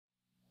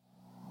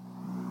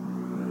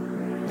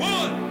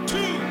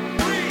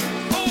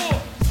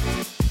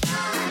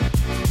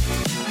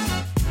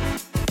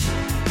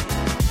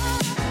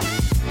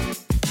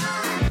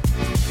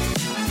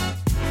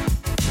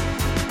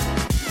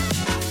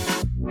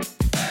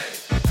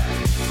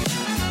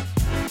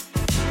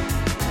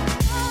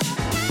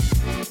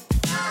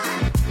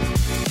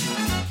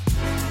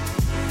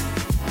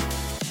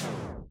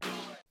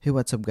Hey,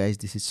 what's up, guys?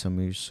 This is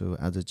Samir. So,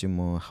 आज चाहिँ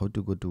म how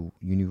to go to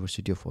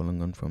university of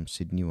वोलङ्गन from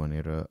Sydney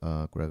भनेर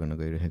कुरा गर्न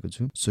गइरहेको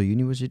छु. सो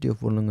युनिभर्सिटी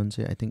अफ वोलङ्गन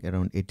चाहिँ I think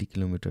around 80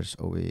 kilometres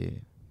away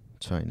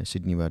छ होइन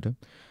सिडनीबाट.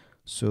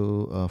 So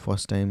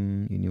first time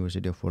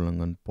university of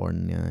Wollongong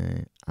पढ्ने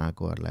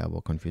आएकोहरूलाई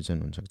अब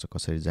कन्फ्युजन हुनसक्छ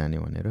कसरी जाने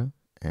भनेर.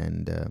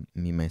 And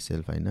me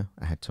myself, I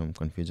had some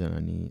confusion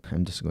and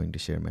I'm just going to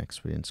share my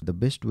experience. The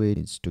best way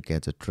is to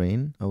catch a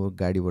train. अब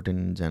गाडीबाट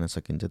नि जान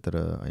सकिन्छ तर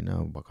होइन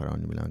भर्खर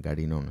आउने बेलामा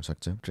गाडी नहुन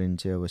सक्छ. ट्रेन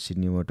चाहिँ अब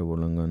सिडनीबाट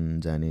वोलङ्गन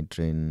जाने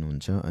ट्रेन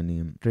हुन्छ अनि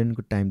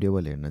ट्रेनको टाइम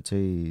टेबल हेर्न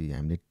चाहिँ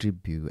हामीले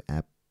ट्रिप भ्यू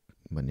एप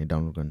भन्ने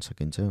डाउनलोड गर्न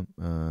सकिन्छ.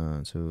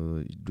 सो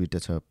दुईवटा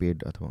छ,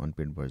 पेड अथवा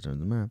अनपेड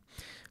भर्जनमा.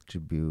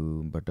 ट्रिप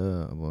भ्यूबाट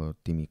अब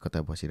तिमी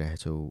कता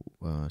बसिरहेछौ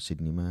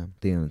सिडनीमा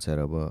त्यही अनुसार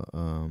अब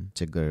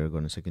चेक गरेर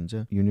गर्न सकिन्छ.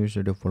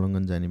 युनिभर्सिटी अफ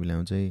वोलङ्गन जाने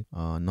बेलामा चाहिँ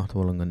नर्थ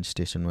वोलङ्गन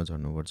स्टेसनमा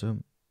झर्नुपर्छ.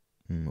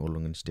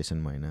 वोलङ्गन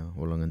स्टेसनमा होइन,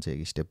 वोलङ्गन चाहिँ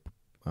एक स्टेप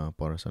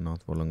पर छ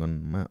नर्थ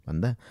वोलङ्गनमा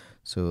भन्दा.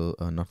 सो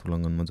नर्थ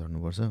वोलङ्गनमा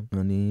झर्नुपर्छ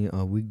अनि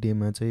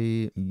विकडेमा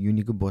चाहिँ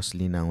युनिको बस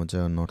लिन आउँछ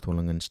नर्थ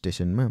वोलङ्गन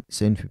स्टेसनमा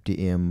 7:50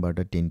 AM बाट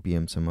 10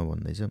 PM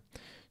भन्दैछ.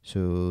 सो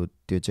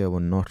त्यो चाहिँ अब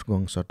नर्थ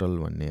गङ सटल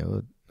भन्ने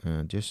हो.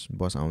 जस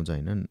बस आउँछ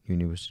होइन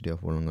युनिभर्सिटी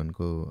अफ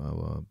वोलङ्गनको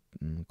अब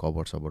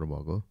कभर सबर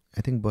भएको.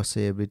 आई थिङ्क बस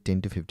चाहिँ एभ्री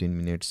 10 to 15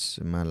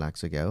 मिनट्समा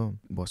लाग्छ क्या हो.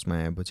 बसमा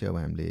आएपछि अब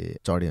हामीले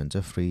चढ्यो हुन्छ,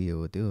 फ्री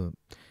हो त्यो.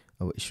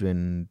 अब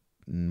स्टुडेन्ट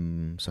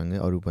सँगै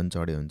अरू पनि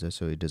चढ्यो हुन्छ.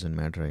 सो इट डजन्ट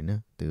म्याटर होइन,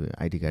 त्यो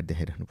आइडी कार्ड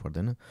देखाइराख्नु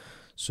पर्दैन.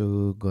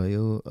 सो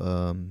गयो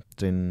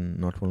ट्रेन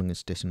नर्थ वोलङ्गन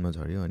स्टेसनमा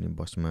झऱ्यो अनि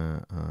बसमा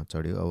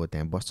चढ्यो. अब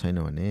त्यहाँ बस छैन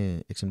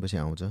भने एकछिनपछि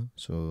आउँछ.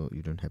 So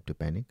you don't have to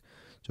panic.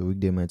 So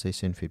विकडेमा चाहिँ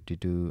 7:50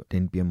 to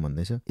 10 PM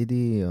भन्दैछ.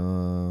 यदि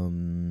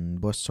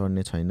बस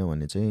चढ्ने छैन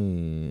भने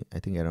चाहिँ आई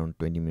थिङ्क अराउन्ड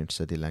 20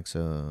 मिनट्स जति लाग्छ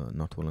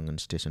नर्थ वोलङ्गन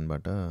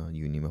स्टेसनबाट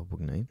युनिमा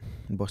पुग्न है.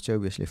 बस चाहिँ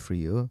अभियसली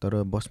फ्री हो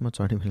तर बसमा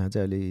चढ्ने बेला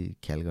चाहिँ अलिक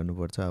ख्याल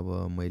गर्नुपर्छ.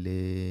 अब मैले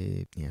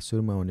यहाँ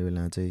सुरुमा आउने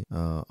बेला चाहिँ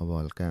अब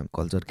हल्का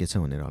कल्चर के छ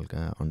भनेर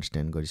हल्का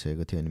अन्डरस्ट्यान्ड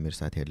गरिसकेको थियो अनि मेरो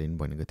साथीहरूले पनि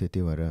भनेको थियो.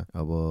 त्यही भएर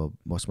अब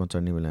बसमा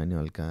चढ्ने बेला नि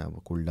हल्का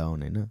अब कुल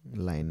डाउन होइन,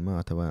 लाइनमा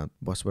अथवा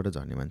बसबाट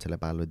झर्ने मान्छेलाई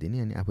पालो दिने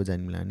अनि आफू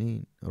जाने बेला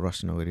नि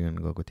रस नगरिकन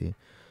गएको थिएँ.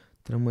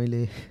 तर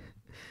मैले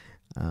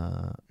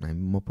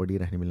म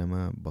पढिराख्ने बेलामा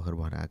भर्खर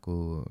भएर आएको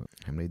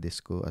हाम्रै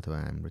देशको अथवा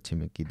हाम्रो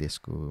छिमेकी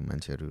देशको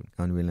मान्छेहरू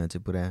आउने बेला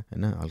चाहिँ पुरा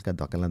होइन हल्का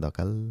धकाल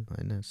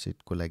होइन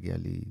सिटको लागि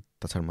अलि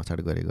तछाड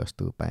मछाड गरेको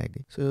जस्तो पाएँ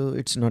कि. सो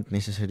इट्स नट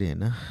नेसेसरी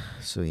होइन.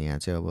 सो यहाँ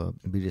चाहिँ अब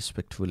be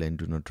respectful and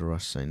do not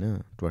रस होइन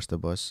towards the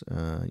bus.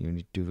 You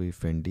need to be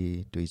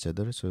friendly to each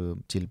other.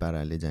 So chill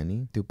पाराले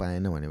जाने. त्यो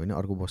पाएन भने पनि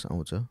अर्को बस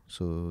आउँछ.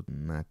 सो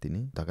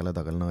नातिनी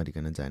धकाल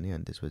नगरिकन जाने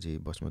अनि त्यसपछि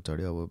बसमा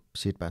चढ्यो. अब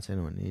सिट पाएको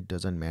छैन भने इट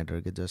डजन्ट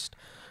म्याटर कि जस्ट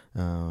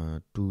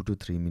 2 to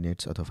 3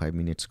 मिनट्स अथवा 5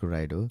 मिनट्सको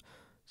राइड हो.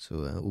 सो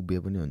उभिए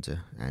पनि हुन्छ.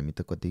 हामी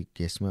त कति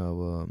केसमा अब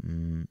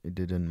it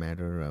didn't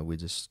matter, we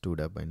just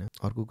stood up होइन.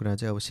 अर्को कुरा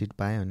चाहिँ अब सिट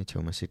पायो अनि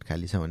छेउमा सिट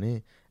खाली छ भने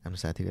हाम्रो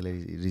साथीको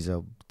लागि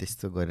रिजर्भ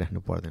त्यस्तो गरिराख्नु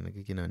पर्दैन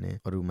कि, किनभने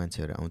अरू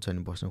मान्छेहरू आउँछ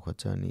अनि बस्नु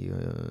खोज्छ अनि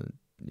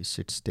यो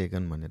सिट्स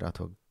टेकन भनेर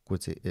अथवा को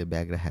चाहिँ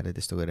ब्याग राखेर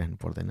त्यस्तो गरिराख्नु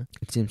पर्दैन.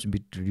 इट सिम्स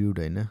बिट र्युड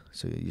होइन.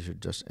 So you should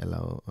just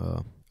allow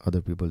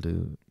other people to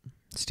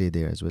stay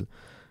there as well.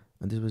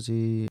 अनि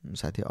त्यसपछि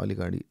साथी अलि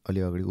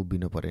अगाडि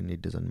उभिनु पऱ्यो नि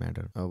इट डजन्ट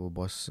म्याटर. अब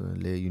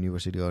बसले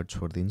युनिभर्सिटी अगाडि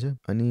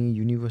छोडिदिन्छ अनि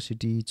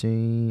युनिभर्सिटी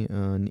चाहिँ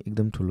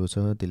एकदम ठुलो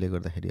छ. त्यसले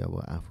गर्दाखेरि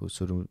अब आफू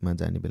सुरुमा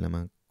जाने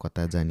बेलामा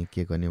कता जाने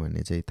के गर्ने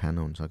भन्ने चाहिँ थाहा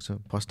नहुनसक्छ.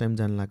 फर्स्ट टाइम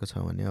जानु लागेको छ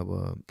भने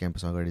अब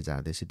क्याम्पस अगाडि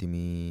झार्दैछ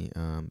तिमी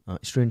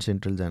स्टुडेन्ट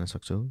सेन्ट्रल जान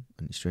सक्छौ.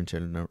 अनि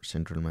स्टुडेन्ट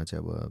सेन्ट्रलमा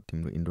चाहिँ अब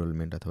तिम्रो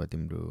इनरोलमेन्ट अथवा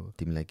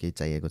तिमीलाई केही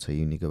चाहिएको छ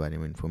युनिको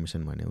बारेमा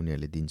इन्फर्मेसन भने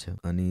उनीहरूले दिन्छ.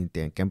 अनि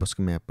त्यहाँ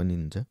क्याम्पसको म्याप पनि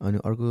हुन्छ. अनि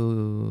अर्को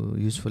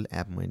युजफुल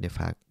एप मैले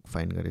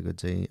फाइन्ड गरेको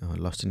चाहिँ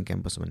लस्ट इन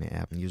क्याम्पस भन्ने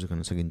एप युज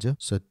गर्न सकिन्छ.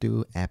 सो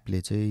त्यो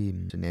एपले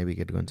चाहिँ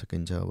नेभिगेट गर्न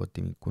सकिन्छ अब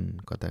तिमी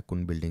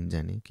कुन बिल्डिङ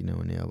जाने,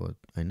 किनभने अब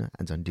होइन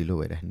झन् ढिलो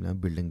भइराख्ने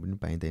बिल्डिङ पनि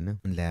पाइँदैन,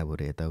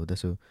 ल्याबहरू यताउता.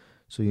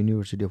 सो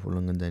युनिभर्सिटी अफ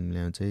वोलङ्गन जाने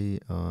बेलामा चाहिँ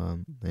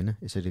होइन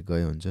यसरी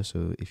गयो हुन्छ. So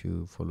if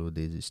you follow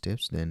these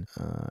steps then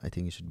I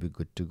think you should be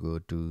good to go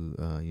to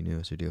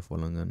university of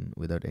वोलङ्गन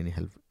without any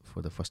help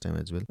for the first time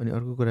as well. अनि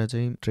अर्को कुरा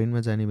चाहिँ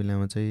ट्रेनमा जाने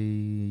बेलामा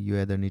चाहिँ you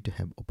either need to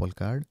have Opal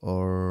card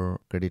or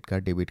credit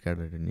card, debit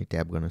कार्डहरू नि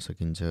ट्याप गर्न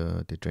सकिन्छ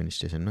त्यो ट्रेन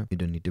स्टेसनमा. You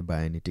don't need to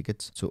buy any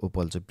tickets. So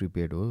Opal चाहिँ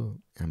प्रिपेड हो,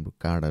 हाम्रो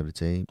कार्डहरू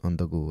चाहिँ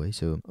अन्तको हो है.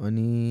 सो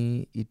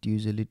अनि इट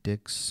युजली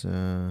टेक्स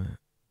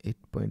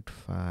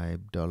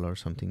 $8.5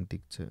 समथिङ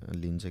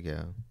लिन्छ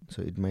क्या.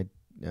 सो इट माइट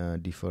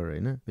डिफर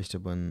होइन बेस्ट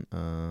अपन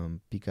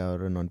पिक आवर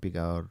र नन पिक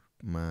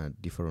आवरमा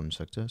डिफर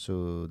हुनसक्छ. So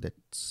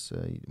that's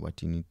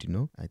what you need to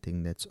know. I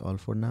think that's all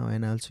for now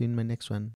and I'll see in my next one.